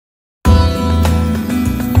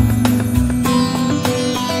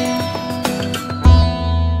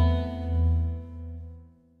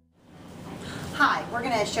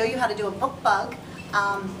show you how to do a book bug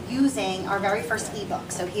using our very first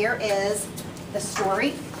ebook. So here is the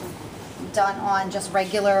story done on just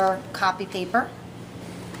regular copy paper.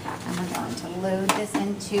 And we're going to load this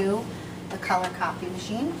into the color copy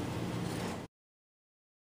machine.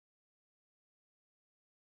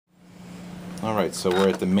 Alright, so we're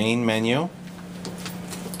at the main menu,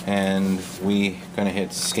 and we're going to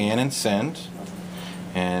hit scan and send,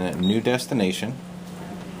 and new destination,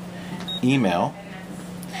 email,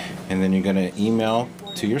 and then you're going to email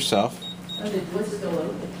to yourself.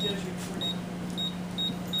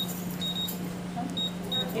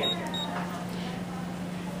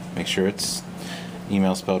 Make sure it's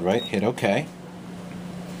email spelled right. Hit OK.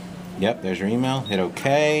 Yep, there's your email. Hit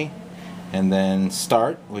OK. And then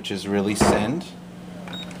start, which is really send.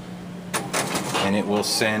 And it will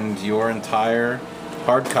send your entire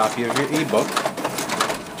hard copy of your ebook,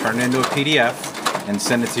 turn it into a PDF, and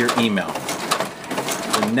send it to your email.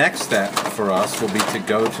 The next step for us will be to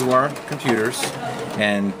go to our computers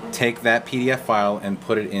and take that PDF file and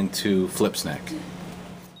put it into Flipsnack.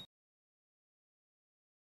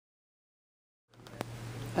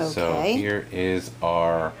 Okay. So here is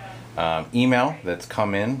our email that's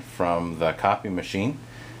come in from the copy machine.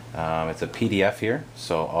 It's a PDF here,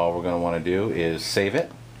 so all we're going to want to do is save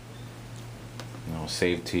it. And it'll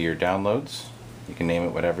save to your downloads. You can name it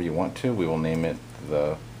whatever you want to. We will name it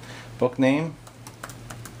the book name.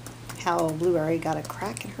 How Blueberry Got a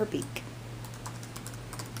Crack in Her Beak.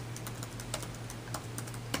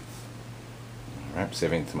 Alright,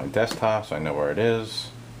 saving it to my desktop so I know where it is.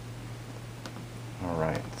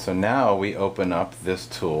 Alright, so now we open up this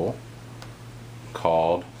tool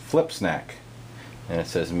called Flipsnack, and it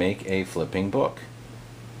says make a flipping book.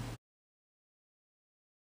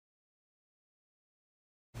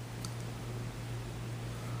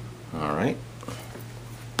 Alright,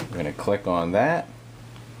 we're going to click on that,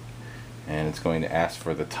 and it's going to ask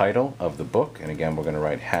for the title of the book, and again we're going to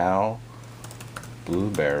write How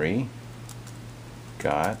Blueberry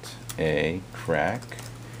Got a Crack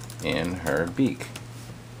in Her Beak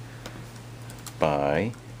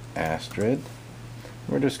by Astrid.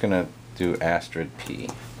 We're just going to do Astrid P.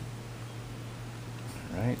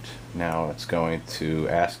 Alright, now it's going to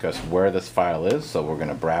ask us where this file is, so we're going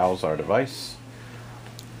to browse our device,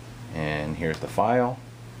 and here's the file.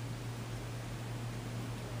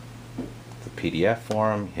 The PDF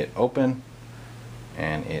form, hit open,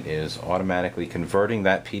 and it is automatically converting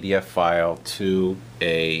that PDF file to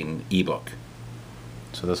an ebook.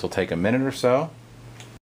 So this will take a minute or so.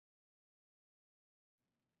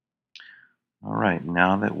 Alright,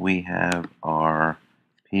 now that we have our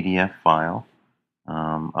PDF file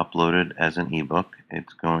uploaded as an ebook,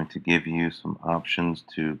 it's going to give you some options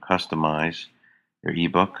to customize your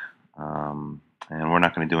ebook. And we're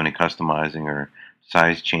not going to do any customizing or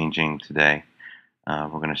size changing today. We're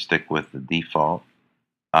going to stick with the default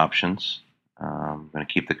options. I'm going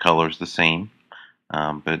to keep the colors the same.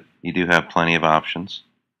 But you do have plenty of options.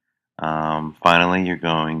 Finally, you're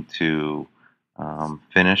going to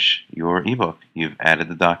finish your ebook. You've added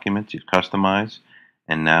the documents, you've customized,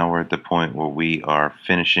 and now we're at the point where we are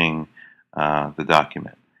finishing the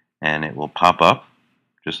document. And it will pop up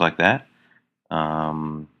just like that.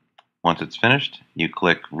 Once it's finished, you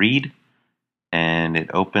click Read, and it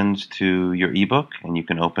opens to your ebook, and you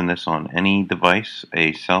can open this on any device,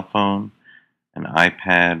 a cell phone, an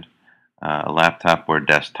iPad, a laptop, or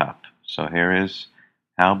desktop. So here is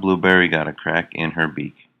How Blueberry Got a Crack in Her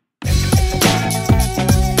Beak.